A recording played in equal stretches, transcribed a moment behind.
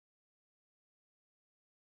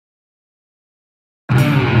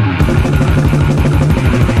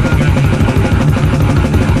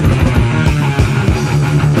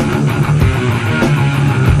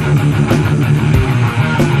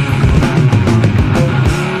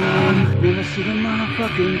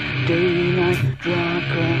motherfucking daylight,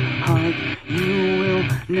 Holland. You will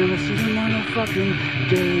never see the motherfucking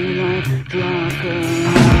daylight, Holland.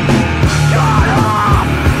 Shut up!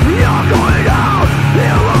 You're going down!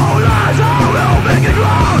 Your own lies, I will make it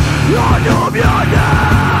drown! Your doom, you're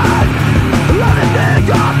dead! Let me think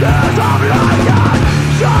of this, I'm like that!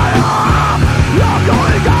 Shut up! You're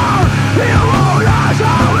going down! Your own lies, I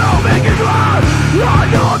will make it drown! Your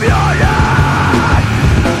doom, you're dead!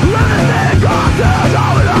 Let me think of this,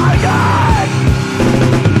 I'm like that!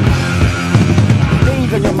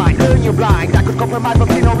 Things on your mind, turn you blind. I could compromise but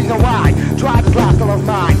see no reason why. Try this last of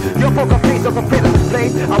mine. Your poker face doesn't fit in this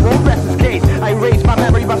place. I won't rest this case. I erase my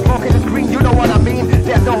memory by smoking the screen. You know what I mean?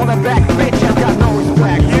 There's no holding back, bitch. I've got no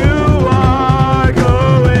respect. You are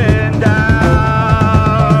going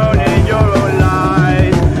down in your own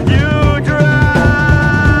lies. You drown.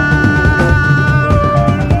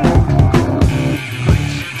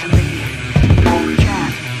 Preach to me. You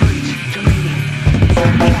can't preach to me. You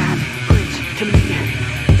can't preach to me.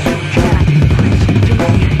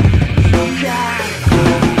 You can't.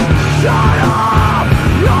 Shut up!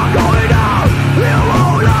 You're going down. Your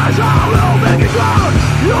own lies, I will make it drown.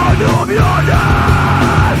 You're doom, you're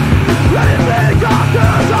dead. Let it think of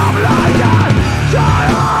this, I'm like that. Shut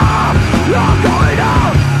up! You're going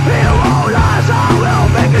down. Your own lies, I will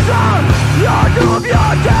make it drown. You're doom,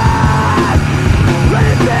 you're dead. Let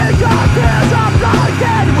it think of this, I'm like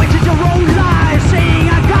that. Which is your own lies, saying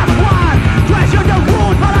I got one. Treasure the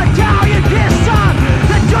wound, but I tell you this, son,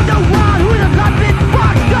 that you're the one who has not been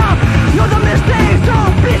fucked up. You're the mistake, so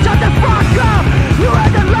bitch, shut the fuck up. You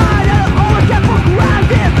had the line and I always kept for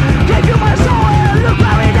granted. Gave you my soul and look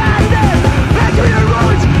where it ended. Back to your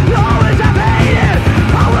roots, you always have hated.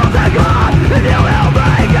 I will take on and you will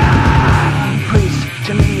break it. Preach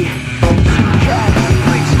to me, you can't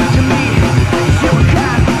preach to me. You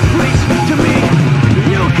can't preach to me.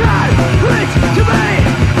 You can't preach to me.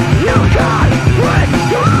 You can't preach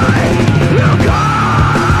to me. You can't.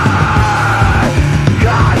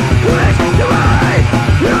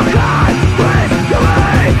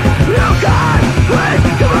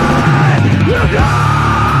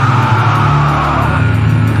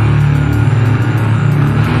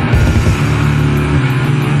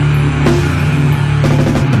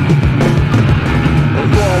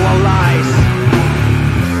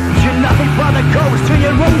 Goes to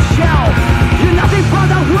your own shell. You're nothing but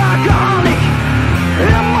a workaholic in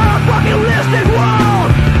a motherfucking listed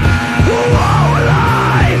world. Whoa,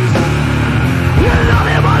 lies. You're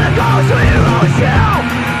nothing but a ghost to your own shell.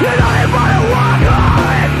 You're nothing but a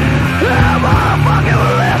workaholic in a motherfucking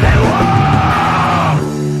listed world.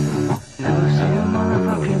 Never see a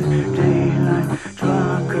motherfucking daylight,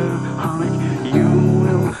 workaholic. You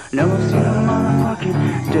will never see a motherfucking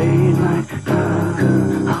daylight, workaholic.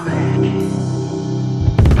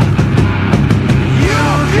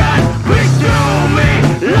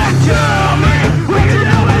 Lecture me, we can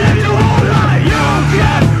never live your whole life. You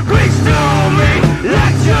can preach to me.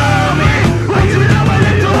 Lecture me, we can never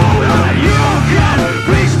live your whole life. You can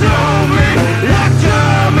preach to me.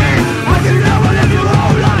 Lecture me, we can never live your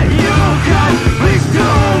whole life. You can preach to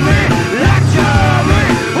me. Lecture me,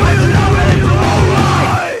 we can never live your whole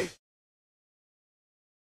life.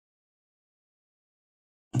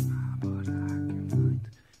 But I can find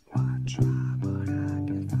why try, but I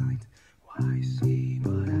can find why see.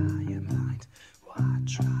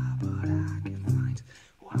 Try, but I can find.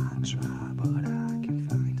 Why try, but I can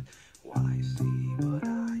find. Why see, but I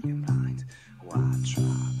am blind. Why try,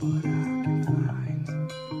 but I can find.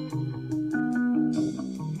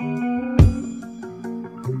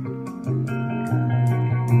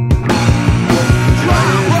 Try,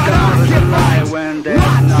 but I can find. When there's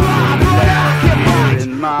nothing left in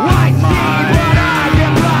my mind. But I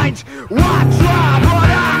am blind. Why try, but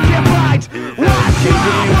I can find. Why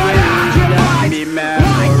try, but I can find. Me mad.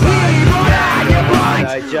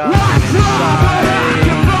 I just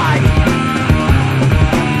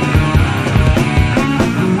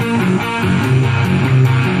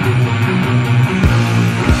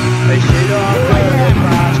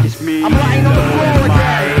I'm lying on the floor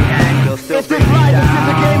again. Is this life, is this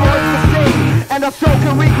a game or is this same? And I'm so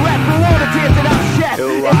can regret for all the tears that I've shed.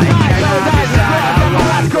 It's time to die to God, and my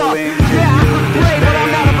last call. Yeah, I could pray, but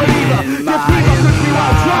I'm not a believer. This people took me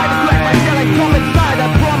while trying to let my shell and come inside. I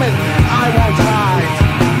promise I won't hide.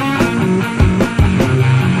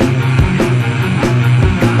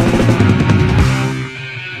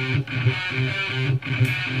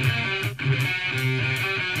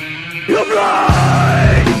 You're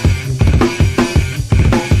blind!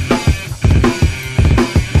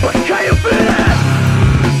 But can you feel it?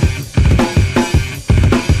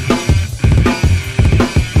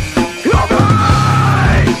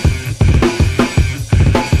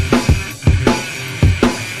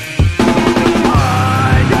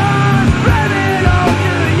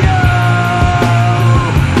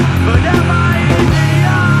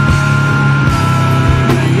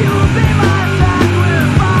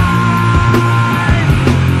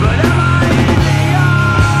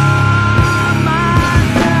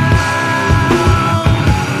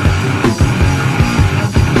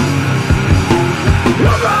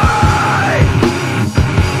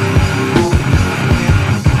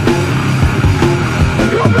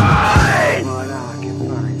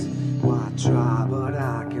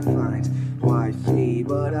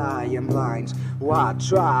 am blind. Why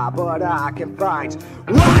try, but I can find.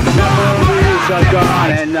 Memories are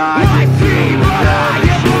gone and I can feel all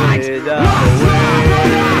the shit out the way.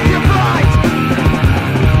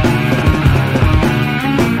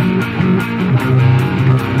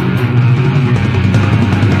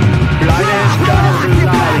 Blindness comes to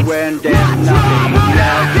light when there's nothing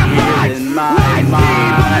left here in my mind.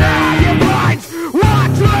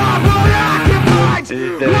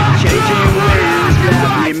 The changing winds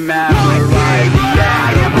let me memorize the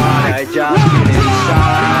end of what I just feel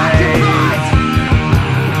inside.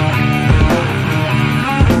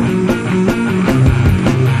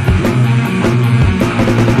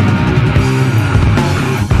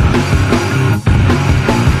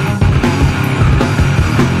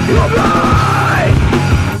 You're blind.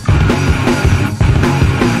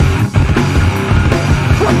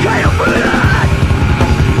 What kind of blood?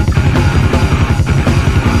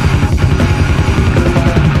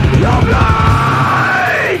 You're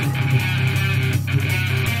blind.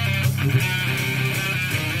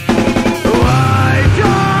 I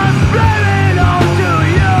just blame it all to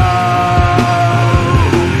you.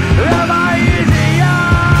 Am I easy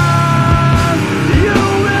young? You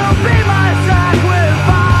will be my sacrifice.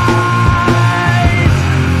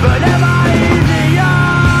 But am I easy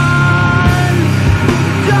young?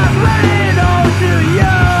 Just blame it all to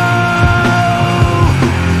you.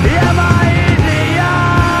 Am I easy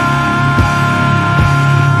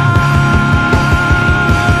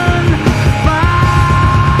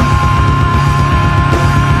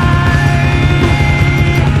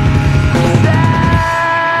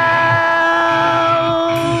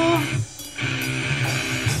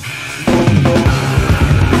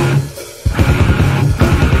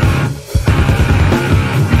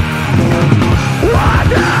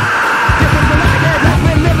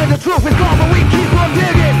the truth is gone, but we keep on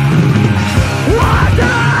digging. What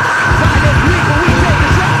the? Violent people, we take the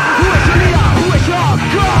shot. Who is your leader? Who is your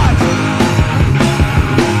God?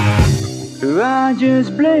 I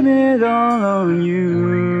just blame it all on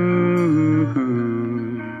you.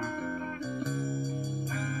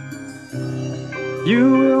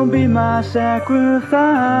 You will be my sacrifice.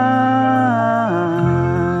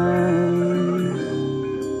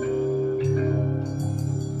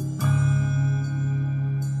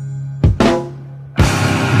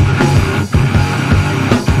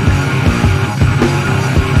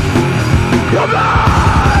 You're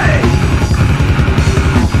blind!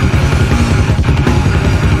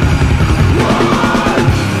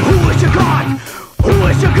 Who is your God? Who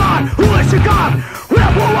is your God? Who is your God?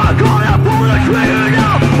 Wherefore I gonna pull the trigger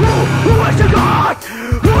now? Who is your God?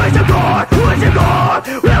 Who is your God? Who is your God?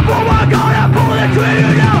 Wherefore I gonna pull the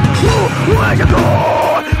trigger now? Who is your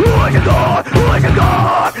God? Who is your God? Who is your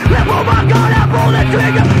God? Wherefore I gonna pull the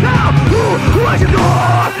trigger now? Who is your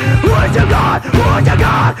God? Who is your God? Who is your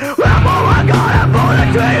God? Wherefore I gonna pull the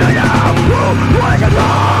trigger now? Who is your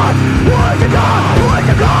God? Who is your God? Who is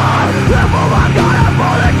your God? Wherefore I gonna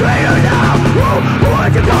pull the trigger now? Who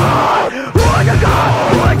is your God? Who is your God?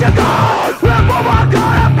 Who is your God? Wherefore I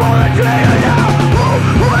gonna pull the trigger now?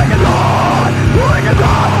 Who is your God? Who is your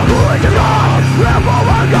God? Who is your God? Wherefore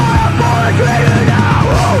I gonna pull the trigger now?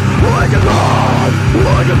 Who is your God? Who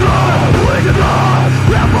is your God? Who is your God?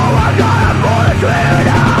 Wherefore I gonna pull the trigger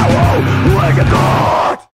now? Who is your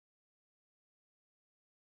God?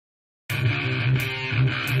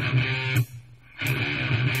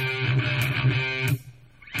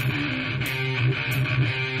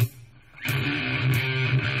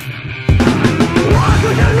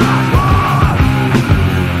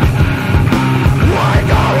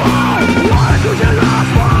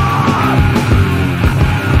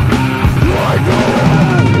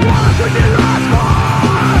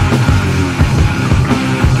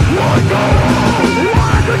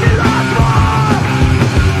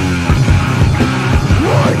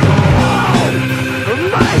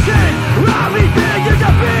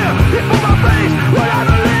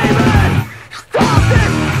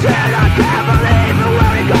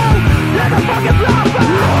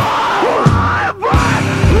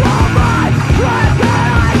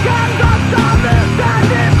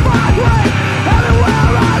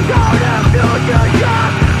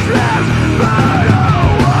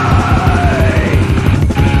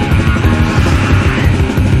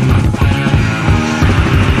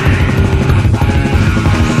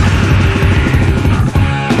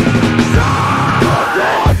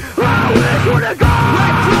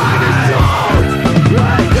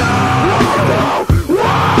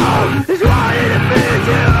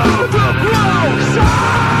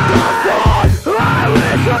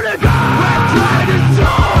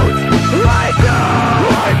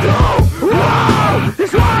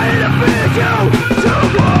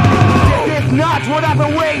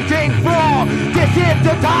 This is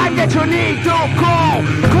the time that you need to call.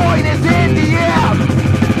 Coin is in the air.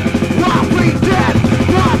 Why pretend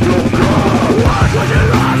not to call? What would you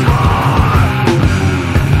ask for?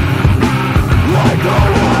 Why go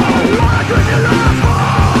on? What would you ask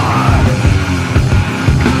for?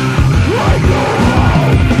 Why go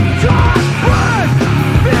on? Just burn.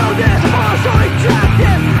 Feel this force so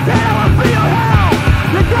rejected. Hell will be your hell.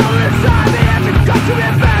 The devil inside me has a got to be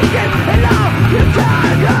infected. And now you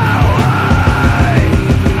can't go away.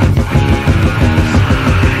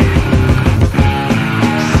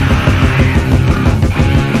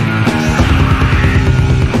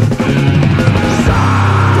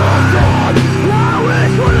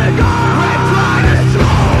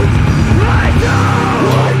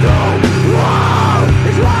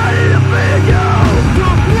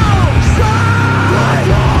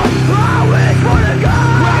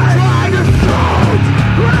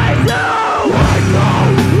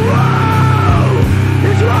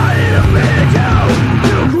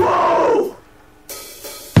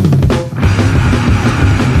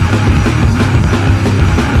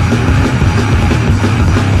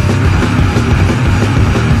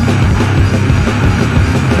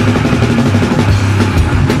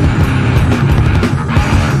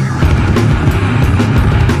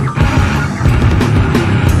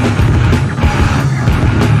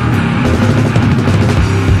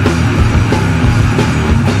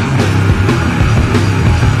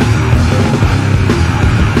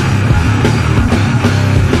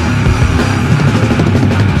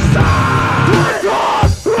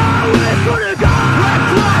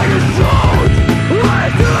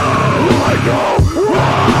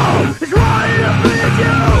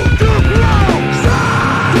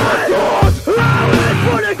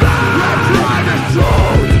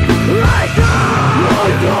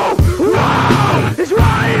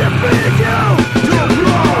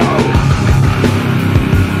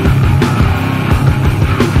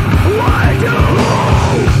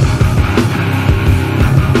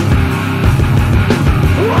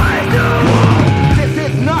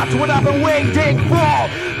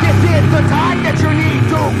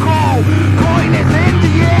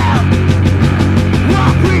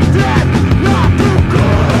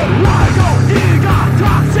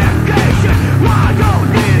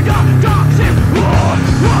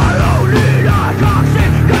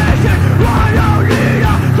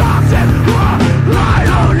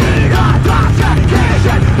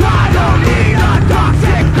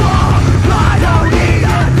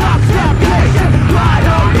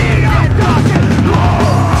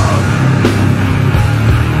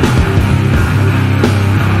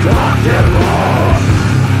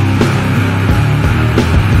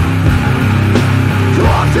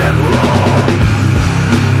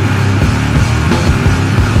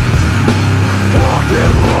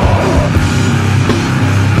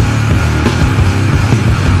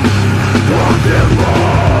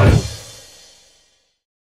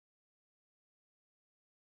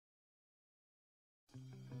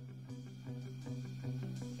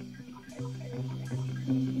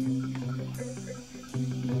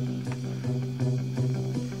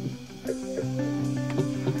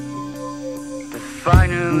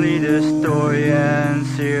 Finally the story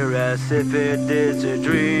ends here as if it is a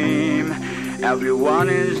dream. Everyone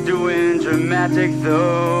is doing dramatic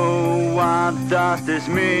though. What does this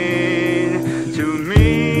mean to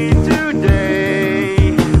me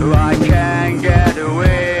today? I can't get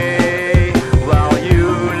away while you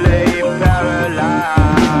lay paralyzed.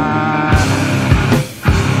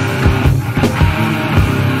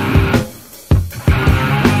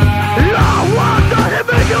 Love, what does it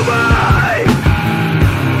mean to me?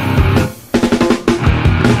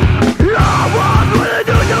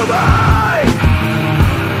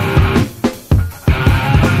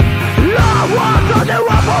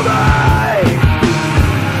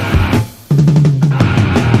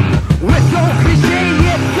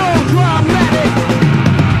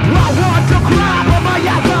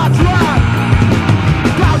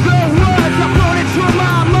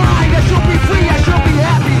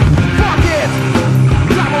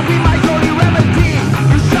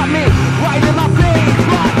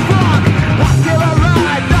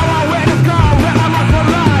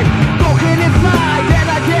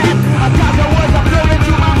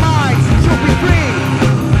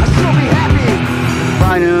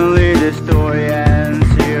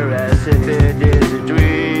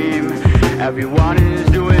 Everyone is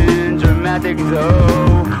doing dramatic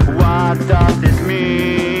though. What does this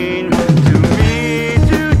mean to me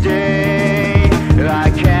today?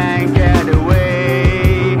 I can't get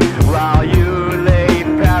away while you lay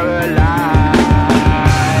paralyzed.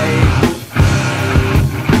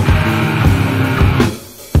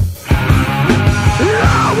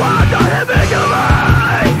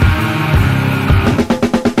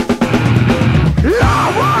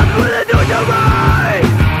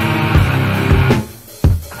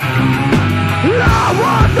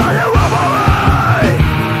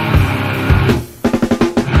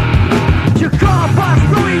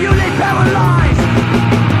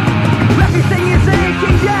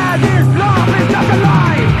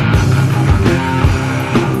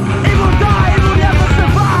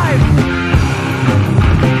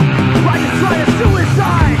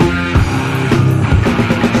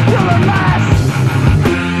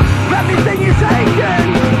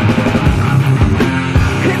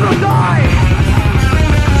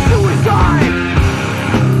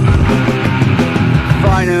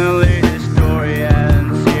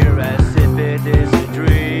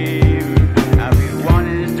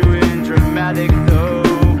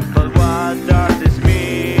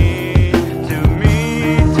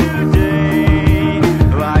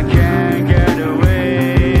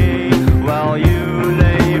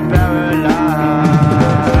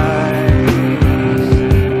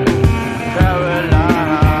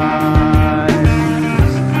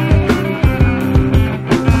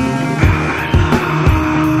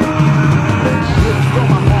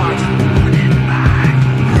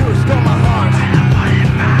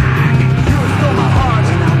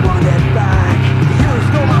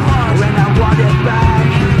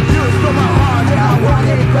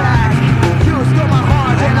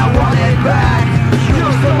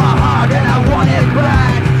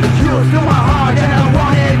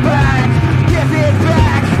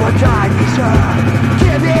 what I deserve.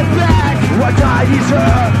 Give it back, What I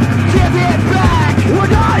deserve. give it back,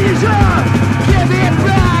 What I deserve. give it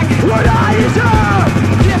back, What I deserve.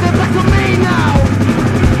 give it back to me now.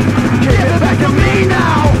 Give it back to me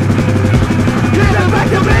now. Give it back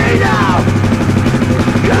to me now.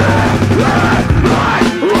 Give it back.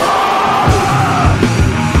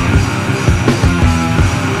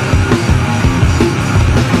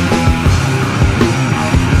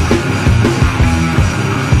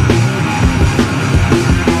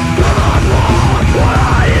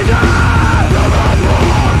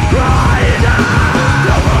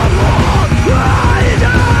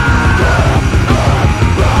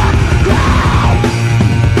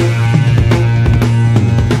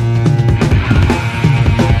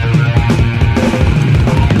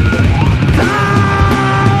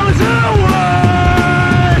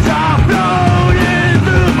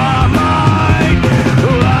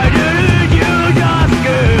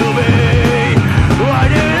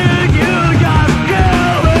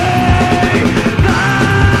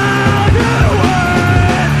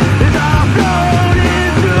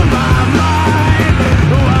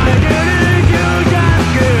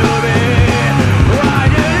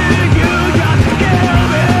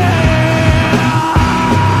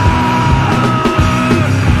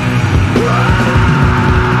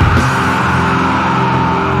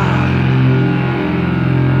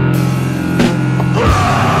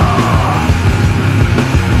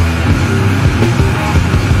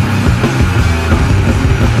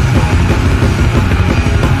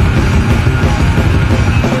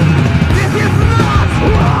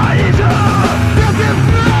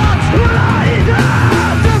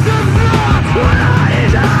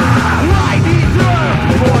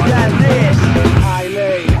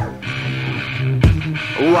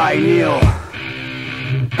 I kneel,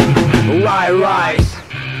 I rise,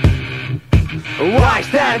 I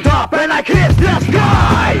stand up and I kiss the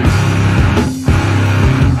sky.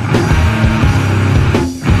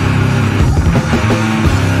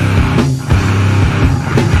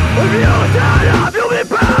 If you